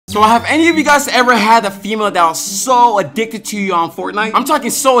So have any of you guys ever had a female that was so addicted to you on Fortnite? I'm talking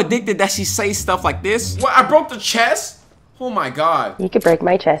so addicted that she says stuff like this. What, I broke the chest? Oh my god. You could break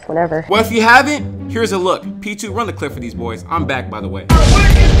my chest whenever. Well, if you haven't, here's a look. P2, run the clip for these boys. I'm back, by the way. What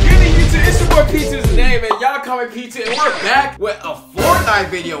is getting you to? It's your boy P2 today, man. Y'all call me P2, and we're back with a Fortnite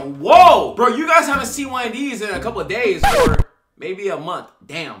video. Whoa! Bro, you guys haven't seen one of these in a couple of days, or maybe a month.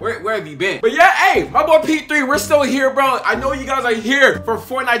 Damn, where have you been? But yeah, hey, my boy P3, we're still here, bro. I know you guys are here for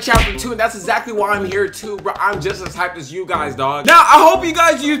Fortnite Chapter 2, and that's exactly why I'm here too, bro. I'm just as hyped as you guys, dog. Now, I hope you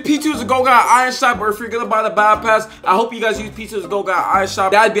guys use P2 as a go guy iron shot, or if you're gonna buy the battle pass, I hope you guys use P2 as a go guy iron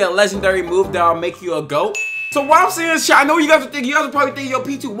shot. That'd be a legendary move that'll make you a GOAT. So while I'm saying this shit, I know you guys are thinking, you guys are probably thinking, yo,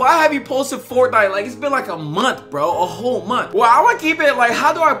 P2, why have you posted Fortnite? Like, it's been like a month, bro, a whole month. Well, I want to keep it, like,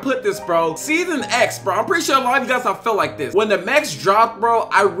 how do I put this, bro? Season X, bro, I'm pretty sure a lot of you guys have felt like this. When the mechs dropped, bro,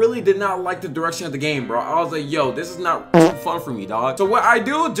 I really did not like the direction of the game, bro. I was like, yo, this is not fun for me, dog. So what I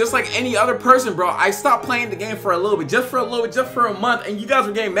do, just like any other person, bro, I stopped playing the game for a little bit, just for a month, and you guys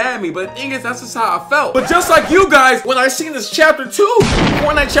were getting mad at me, but the thing is, that's just how I felt. But just like you guys, when I seen this Chapter 2,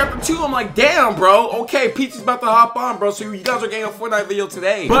 Fortnite Chapter 2, I'm like, damn, bro, okay, Peach is about to hop on, bro, so you guys are getting a Fortnite video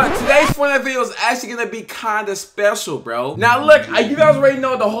today. But today's Fortnite video is actually gonna be kind of special, bro. Now look, you guys already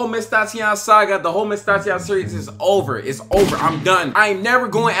know the whole Miss Tatiana saga, the whole Miss Tatiana series is over. It's over. I'm done. I ain't never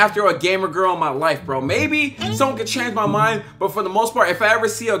going after a gamer girl in my life, bro. Maybe someone could change my mind, but for the most part, if I ever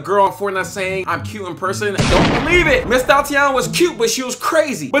see a girl on Fortnite saying I'm cute in person, don't believe it. Miss Tatiana was cute, but she was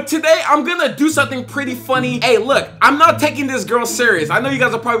crazy. But today, I'm gonna do something pretty funny. Hey, look, I'm not taking this girl serious. I know you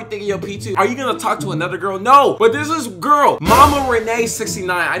guys are probably thinking, yo, P2, are you gonna talk to another girl? No, but this is girl, Mama Renee 69.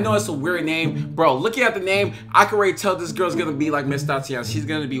 I know it's a weird name, bro. Looking at the name, I can already tell this girl's gonna be like Miss Tatiana. She's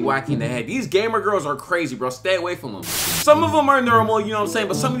gonna be wacky in the head. These gamer girls are crazy, bro. Stay away from them. Some of them are normal, you know what I'm saying,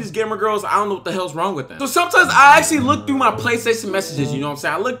 but some of these gamer girls, I don't know what the hell's wrong with them. So sometimes I actually look through my PlayStation messages, you know what I'm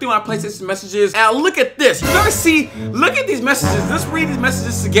saying? I look through my PlayStation messages and I look at this. You guys see, look at these messages. Let's read these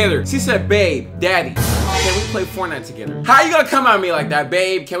messages together. She said, babe, daddy, can we play Fortnite together? How you gonna come at me like that,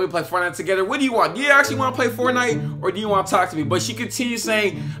 babe? Can we play Fortnite together? What do you want? Do you actually want to play Fortnite, or do you want to talk to me? But she continues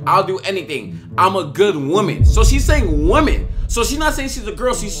saying, I'll do anything. I'm a good woman. So she's saying woman. So she's not saying she's a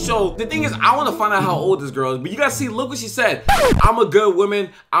girl. So the thing is, I want to find out how old this girl is. But you guys see, look what she said. I'm a good woman.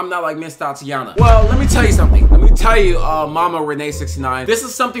 I'm not like Miss Tatiana. Well, let me tell you something. Let me tell you, Mama Renee 69. This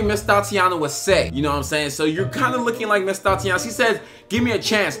is something Miss Tatiana would say. You know what I'm saying? So you're kind of looking like Miss Tatiana. She says, give me a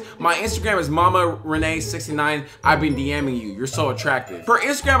chance. My Instagram is Mama Renee 69. I've been DMing you. You're so attractive. Her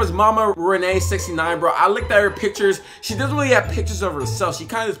Instagram is Mama Renee 69, bro. I looked at her pictures. She doesn't really have pictures of herself. She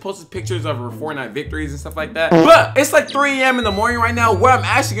kind of just posts pictures of her Fortnite victories and stuff like that. But it's like 3 a.m. in the morning right now. What I'm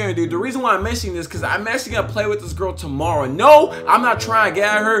actually gonna do, the reason why I'm mentioning this, because I'm actually gonna play with this girl tomorrow. No, I'm not trying to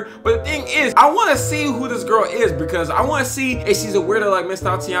get at her, but the thing is, I want to see who this girl is, because I want to see if she's a weirdo like Miss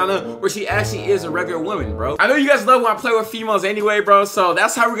Tatiana, or she actually is a regular woman, bro. I know you guys love when I play with females anyway, bro, so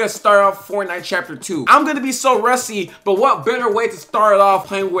that's how we're gonna start off Fortnite Chapter 2. I'm gonna be so rusty, but what better way to start off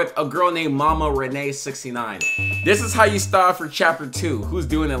playing with a girl named Mama Renee 69? This is how you start for Chapter 2. Who's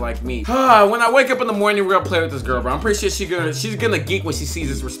doing it like me? When I wake up in the morning, we're gonna play with this girl, bro. I'm pretty sure she's gonna geek when she sees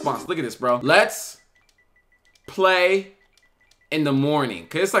this response. Look at this, bro. Let's play in the morning,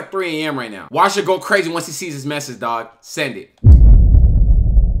 cause it's like 3 a.m. right now. Watch her go crazy once he sees this message, dog. Send it.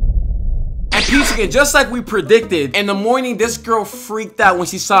 And peace again, just like we predicted, in the morning, this girl freaked out when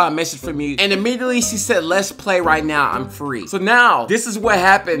she saw a message from me, and immediately she said, let's play right now, I'm free. So now, this is what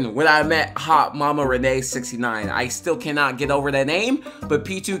happened when I met Hot Mama Renee 69. I still cannot get over that name, but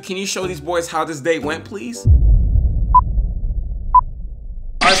P2, can you show these boys how this date went, please?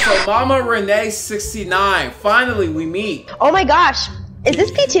 Alright, so Mama Renee 69, finally we meet. Oh my gosh, is this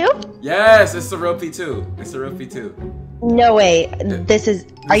P2? Yes, it's the real P2. It's the real P2. No way.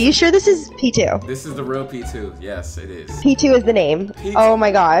 Are you sure this is P2? This is the real P2. Yes, it is. P2 is the name. P2. Oh my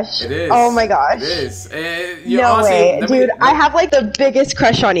gosh. It is. Oh my gosh. It is. And, no honestly, way. Dude, I have like the biggest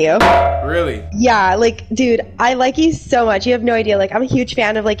crush on you. Really? Yeah, like, dude, I like you so much. You have no idea. Like, I'm a huge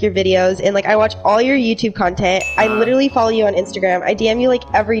fan of like your videos, and like I watch all your YouTube content. I literally follow you on Instagram. I DM you like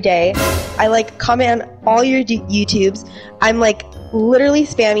every day. I like comment on all your YouTubes. I'm like literally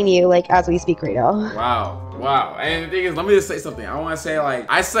spamming you like as we speak right now. Wow. Wow. And the thing is, let me just say something. I want to say, like,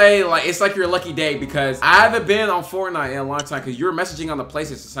 it's like your lucky day, because I haven't been on Fortnite in a long time, because you were messaging on the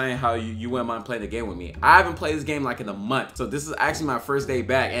PlayStation saying how you wouldn't mind playing the game with me. I haven't played this game like in a month. So this is actually my first day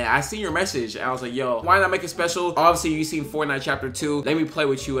back, and I seen your message and I was like, yo, why not make it special? Obviously you seen Fortnite Chapter 2. Let me play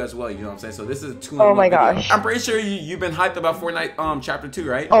with you as well, you know what I'm saying? So this is a 2 in 1 Oh my video. gosh. I'm pretty sure you've been hyped about Fortnite Chapter 2,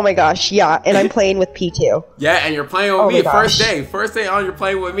 right? Oh my gosh, yeah, and I'm playing with P2. Yeah, and you're playing with me. First day on, you're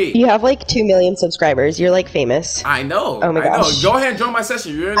playing with me. You have like 2 million subscribers. You're like famous. I know. Oh my gosh. Go ahead and join my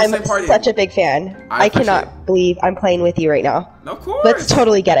session. You're in the same party. I'm such a big fan. I cannot believe I'm playing with you right now. Of course. Let's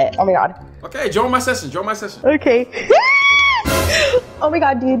totally get it. Oh my god. Okay, join my session. Join my session. Okay. Oh my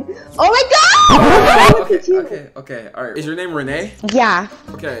god, dude. Oh my god! Okay. All right. Is your name Renee? Yeah.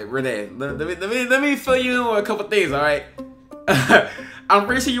 Okay, Renee. Let me fill you in with a couple things. All right. I'm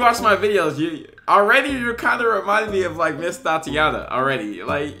pretty sure you watch my videos. You're kind of reminding me of like Miss Tatiana already.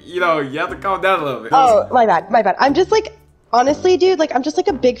 Like, you have to calm down a little bit. Oh, my bad. I'm just like, honestly, dude, like, I'm just like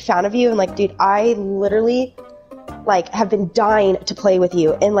a big fan of you. And like, dude, I literally like have been dying to play with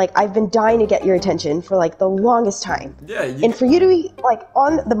you. And like, I've been dying to get your attention for like the longest time. Yeah. And for you to be like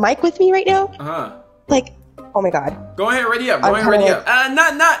on the mic with me right now, like, oh my god. Go ahead, ready up.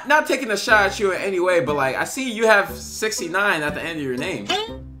 Not taking a shot at you in any way, but like I see you have 69 at the end of your name.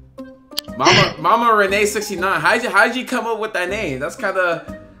 Mama Renee 69. How'd you come up with that name? That's kind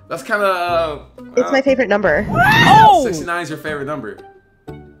of it's my favorite number. 69 is your favorite number.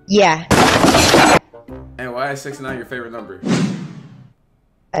 Yeah. And why is 69 your favorite number?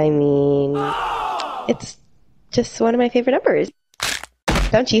 I mean, it's just one of my favorite numbers.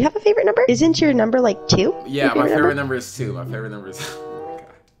 Don't you have a favorite number? Isn't your number like 2? Yeah, my favorite number is 2. My favorite number is.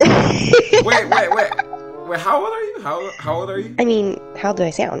 Wait. How old are you? How old are you? I mean, how do I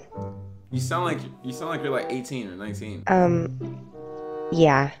sound? You sound like you're like 18 or 19.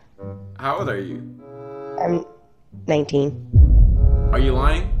 Yeah. How old are you? I'm 19. Are you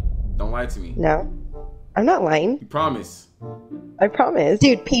lying? Don't lie to me. No, I'm not lying. You promise? I promise.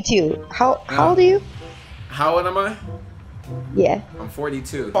 Dude, P2. How old are you? How old am I? Yeah. I'm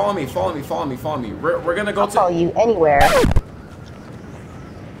 42. Follow me. We're gonna go I'll follow you anywhere.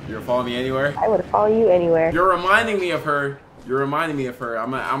 You're follow me anywhere? I would follow you anywhere. You're reminding me of her.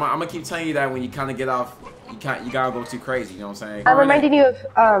 I'm gonna keep telling you that when you kind of get off, you gotta go too crazy. You know what I'm saying? I'm reminding you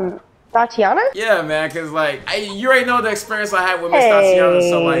of Tatiana? Yeah, man, cause like you already know the experience I had with Miss Tatiana,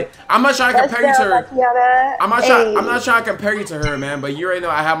 so like I'm not trying to compare you to her. Tatiana. I'm not trying to compare you to her, man, but you already know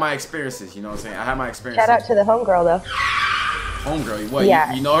I have my experiences. You know what I'm saying? I have my experiences. Shout out to the homegirl though. Homegirl, what?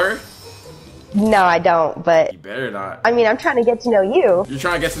 Yeah. You know her? No, I don't, but you better not. I mean, I'm trying to get to know you. You're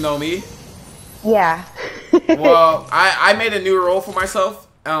trying to get to know me? Yeah. Well, I made a new role for myself.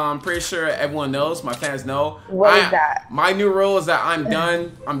 I'm pretty sure everyone knows. My fans know. What is that? My new rule is that I'm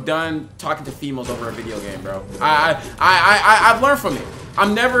done talking to females over a video game, bro. I've learned from it.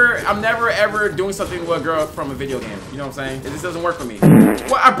 I'm never ever doing something with a girl from a video game. You know what I'm saying? It just doesn't work for me.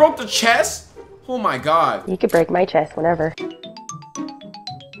 What? I broke the chest? Oh my god. You could break my chest whenever.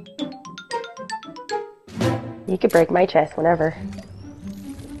 You could break my chest whenever.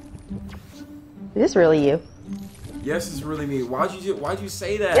 Is this really you? Yes, it's really me. Why'd you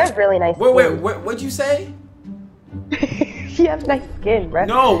say that? You have really nice skin. Wait, what'd you say? You have nice skin, bro.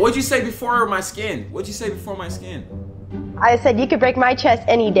 No, what'd you say before my skin? What'd you say before my skin? I said you could break my chest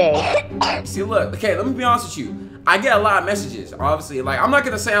any day. See, look, okay, let me be honest with you. I get a lot of messages, obviously. Like, I'm not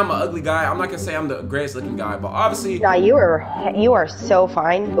gonna say I'm an ugly guy. I'm not gonna say I'm the greatest looking guy, but obviously. Nah, you are so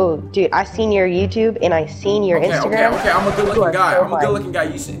fine. Oh, dude, I seen your YouTube and I seen your Instagram. Okay, I'm a good looking guy. So I'm a good looking guy.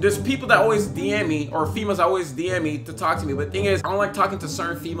 There's people that always DM me, or females that always DM me to talk to me. But the thing is, I don't like talking to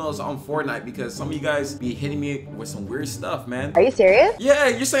certain females on Fortnite because some of you guys be hitting me with some weird stuff, man. Are you serious? Yeah,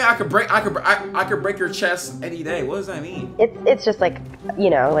 you're saying I could break your chest any day. What does that mean? It's just like,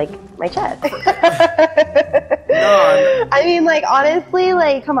 you know, like my chest. No, I mean, like, honestly,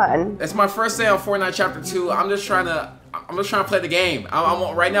 like, come on. It's my first day on Fortnite Chapter 2. I'm just trying to play the game.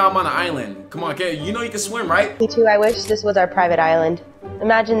 Right now I'm on an island. Come on, okay, you know you can swim, right? Me too. I wish this was our private island.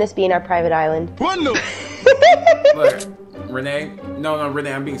 Imagine this being our private island. Look, Renee. No,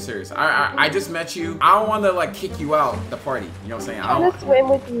 Renee, I'm being serious. I just met you. I don't want to like kick you out the party. You know what I'm saying? I want to swim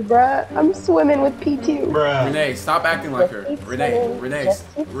with you, bruh. I'm swimming with P2. Bruh. Renee, stop acting like her. Renee.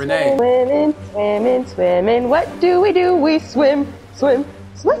 Swimming. What do? We swim. We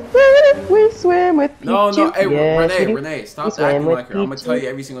swim with P2. No. Hey, yes, Renee, stop acting like her. I'm gonna tell you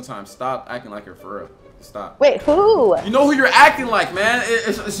every single time. Stop acting like her for real. Stop. Wait, who? You know who you're acting like, man.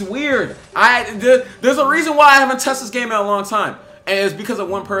 It's weird. There's a reason why I haven't touched this game in a long time. And it's because of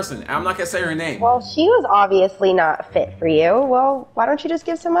one person. I'm not gonna say her name. Well, she was obviously not fit for you. Well, why don't you just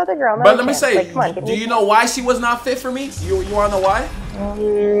give some other girl? But let me say, like, come on, do you know why she was not fit for me? You wanna know why?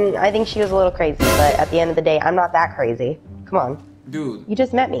 I think she was a little crazy, but at the end of the day, I'm not that crazy. Come on. Dude. You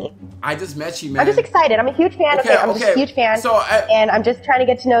just met me. I just met you, man. I'm just excited. I'm a huge fan. I'm just a huge fan. So, and I'm just trying to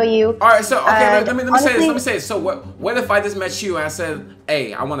get to know you. All right, so let me say this. So what if I just met you and I said,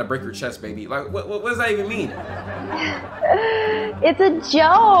 "Hey, I want to break your chest, baby"? Like, what does that even mean? It's a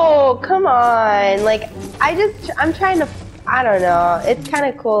joke. Come on. Like, I'm trying to I don't know. It's kind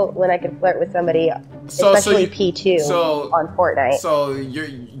of cool when I can flirt with somebody, especially P2 on Fortnite. So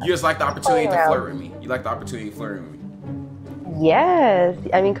you just like the opportunity to flirt with me. You like the opportunity to flirt with me. Yes.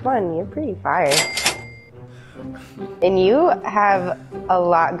 I mean, come on, you're pretty fire. And you have a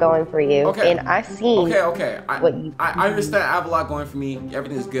lot going for you. Okay. And I've seen I understand I have a lot going for me.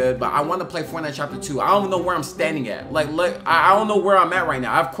 Everything's good. But I want to play Fortnite Chapter 2. I don't know where I'm standing at. Like, I don't know where I'm at right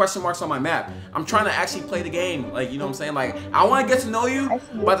now. I have question marks on my map. I'm trying to actually play the game. Like, you know what I'm saying? Like, I want to get to know you.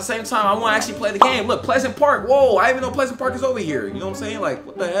 But at the same time, I want to actually play the game. Look, Pleasant Park. Whoa, I didn't even know Pleasant Park is over here. You know what I'm saying? Like,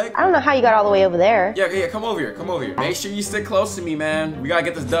 what the heck? I don't know how you got all the way over there. Yeah, come over here. Come over here. Make sure you stick close to me, man. We got to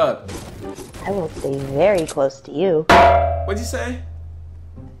get this dub. I will stay very close to you. What'd you say?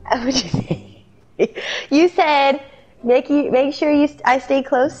 What'd you say? You said, make sure I stay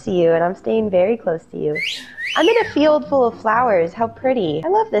close to you, and I'm staying very close to you. I'm in a field full of flowers. How pretty. I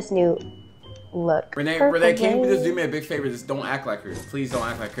love this new look. Renee, can you just do me a big favor? Just don't act like her. Please don't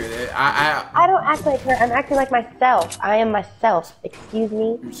act like her. I don't act like her. I'm acting like myself. I am myself. Excuse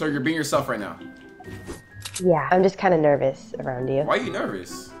me? So you're being yourself right now? Yeah. I'm just kind of nervous around you. Why are you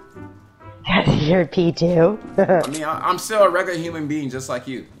nervous? You're P2. I mean, I'm still a regular human being just like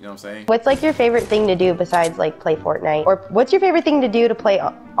you. You know what I'm saying? What's like your favorite thing to do besides like play Fortnite? Or what's your favorite thing to do to play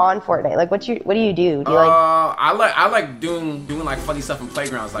on Fortnite? Like what do you do? Do you I like doing like funny stuff in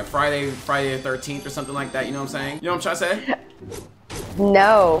playgrounds, like Friday the 13th or something like that. You know what I'm saying? You know what I'm trying to say?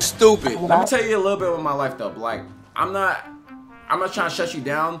 No. Stupid. Let me tell you a little bit about my life though. Like I'm not trying to shut you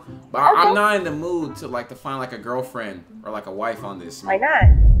down, but okay. I'm not in the mood to find like a girlfriend or like a wife on this. Why not?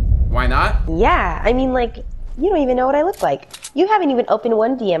 Why not? Yeah, I mean, like, you don't even know what I look like. You haven't even opened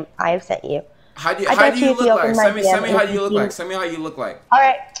one DM I have sent you. How do you look like? Send me how you look like. Send me how you look like. All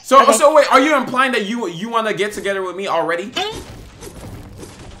right. So wait, are you implying that you want to get together with me already?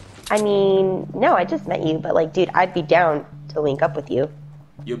 I mean, no, I just met you, but like, dude, I'd be down to link up with you.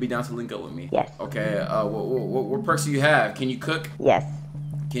 You'll be down to link up with me? Yes. Okay. What perks do you have? Can you cook? Yes.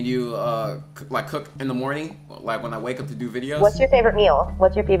 Can you cook in the morning, like when I wake up to do videos? What's your favorite meal?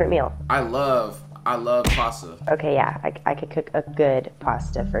 What's your favorite meal? I love pasta. Okay, yeah, I could cook a good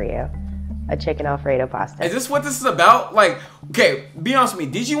pasta for you. A chicken Alfredo pasta. Is this what this is about? Like, okay, be honest with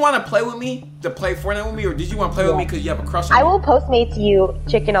me. Did you want to play with me, to play Fortnite with me, or did you want to play with me because you have a crush on me? I will Postmates you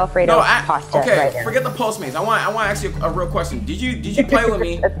chicken Alfredo pasta. Okay, right now. Forget the Postmates. I want to ask you a real question. Did you play with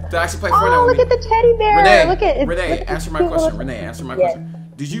me to actually play Fortnite with me? Oh, look at the teddy bear. Renee, answer my question. Renee, answer my question.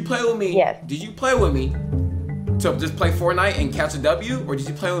 Did you play with me? Yes. Did you play with me to just play Fortnite and catch a W, or did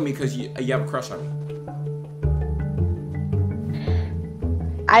you play with me because you have a crush on me?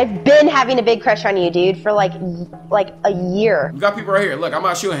 I've been having a big crush on you, dude, for like a year. We got people right here. Look, I'm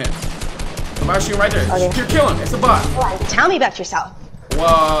about to shoot him. I'm about to shoot him right there. Okay. You're killing. It's a bot. Tell me about yourself.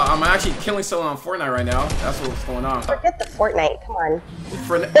 Well, I'm actually killing someone on Fortnite right now. That's what's going on. Forget the Fortnite. Come on.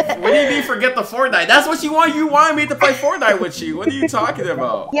 What do you mean forget the Fortnite? That's what you want. You wanted me to play Fortnite with you. What are you talking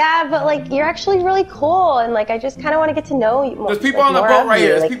about? Yeah, but like you're actually really cool, and like I just kind of want to get to know you more. There's people on the boat right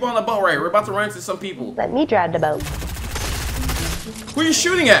here. There's people on the boat right here. We're about to run into some people. Let me drive the boat. Who are you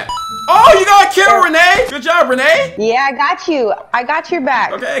shooting at? Oh, you got a kill, Renee! Good job, Renee! Yeah, I got you. I got your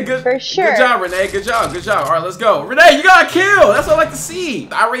back. Okay, good. For sure. Good job, Renee. Good job. Good job. All right, let's go. Renee, you got a kill! That's what I like to see.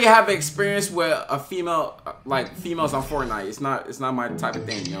 I already have experience with a female, like females on Fortnite. It's not my type of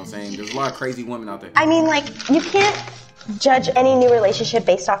thing, you know what I'm saying? There's a lot of crazy women out there. I mean, like, you can't judge any new relationship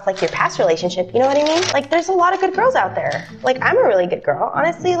based off like your past relationship, you know what I mean? Like there's a lot of good girls out there. Like I'm a really good girl.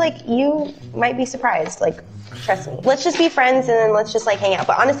 Honestly, like you might be surprised. Like trust me. Let's just be friends and then let's just like hang out.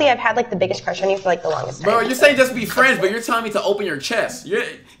 But honestly, I've had like the biggest crush on you for like the longest time. Bro, you're saying just be friends, but you're telling me to open your chest. You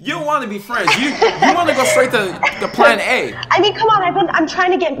don't want to be friends. You want to go straight to plan A. I mean, come on. I'm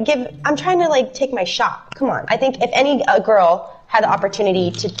trying to like take my shot. Come on. I think if any girl had the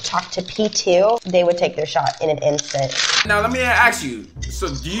opportunity to talk to P2, they would take their shot in an instant. Now let me ask you. So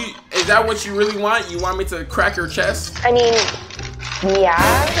is that what you really want? You want me to crack your chest? I mean,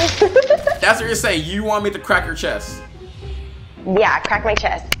 yeah. That's what you're saying. You want me to crack your chest? Yeah, crack my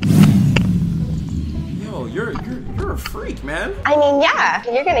chest. Yo, you're a freak, man. I mean, yeah.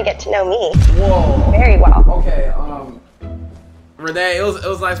 You're gonna get to know me. Whoa. Very well. Okay. Renee, it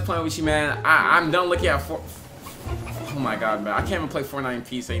was nice playing with you, man. I'm done looking at Oh my god, man. I can't even play Fortnite in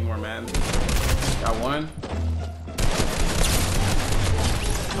peace anymore, man. Got one.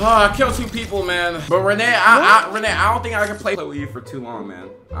 Oh, I killed 2 people, man. But Renee, I don't think I can play with you for too long, man.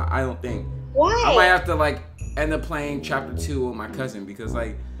 I don't think. Why? I might have to like end up playing chapter 2 with my cousin because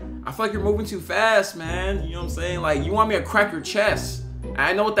like I feel like you're moving too fast, man. You know what I'm saying? Like you want me to crack your chest.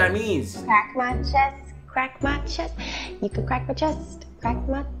 I know what that means. Crack my chest, crack my chest. You can crack my chest. Crack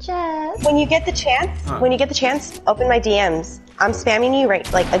my chest. When you get the chance, open my DMs. I'm spamming you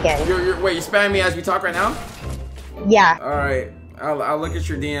again. Wait, you're spamming me as we talk right now? Yeah. All right. I'll look at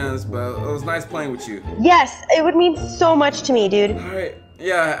your DMs, but it was nice playing with you. Yes, it would mean so much to me, dude. All right.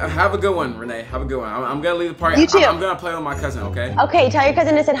 Yeah, have a good one, Renee. Have a good one. I'm gonna leave the party. You too. I'm gonna play with my cousin, okay? Okay, tell your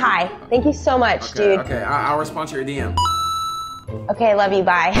cousin I said hi. Thank you so much, Okay, dude. okay. I'll respond to your DM. Okay, love you,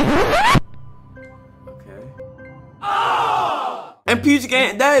 bye. And Peach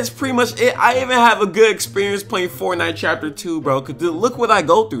Gang, that is pretty much it. I even have a good experience playing Fortnite Chapter 2, bro. Cause look what I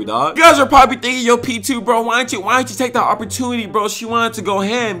go through, dog. You guys are probably thinking, yo, P2, bro, why don't you take that opportunity, bro? She wanted to go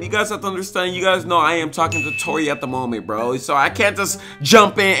ham. You guys have to understand, you guys know I am talking to Tori at the moment, bro. So I can't just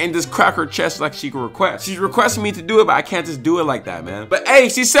jump in and just crack her chest like she can request. She's requesting me to do it, but I can't just do it like that, man. But hey,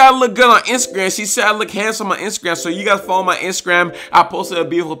 she said I look good on Instagram. She said I look handsome on Instagram. So you guys follow my Instagram. I posted a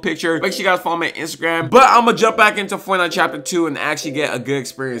beautiful picture. Make sure you guys follow my Instagram. But I'm gonna jump back into Fortnite Chapter 2 and actually get a good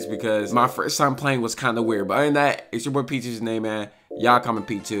experience because my first time playing was kind of weird. But other than that, it's your boy P2's name, man. Y'all comment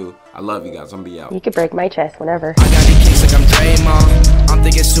P2. I love you guys. I'm gonna be out. You could break my chest whenever. I got these kicks like I'm Draymond. I'm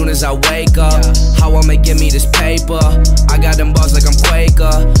thinking soon as I wake up, how I'ma get me this paper. I got them balls like I'm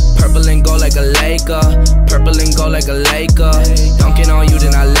Quaker. Purple and gold like a Laker. Purple and gold like a Laker. Dunking on you,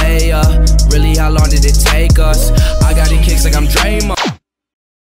 then I lay up. Really, how long did it take us? I got these kicks like I'm Draymond.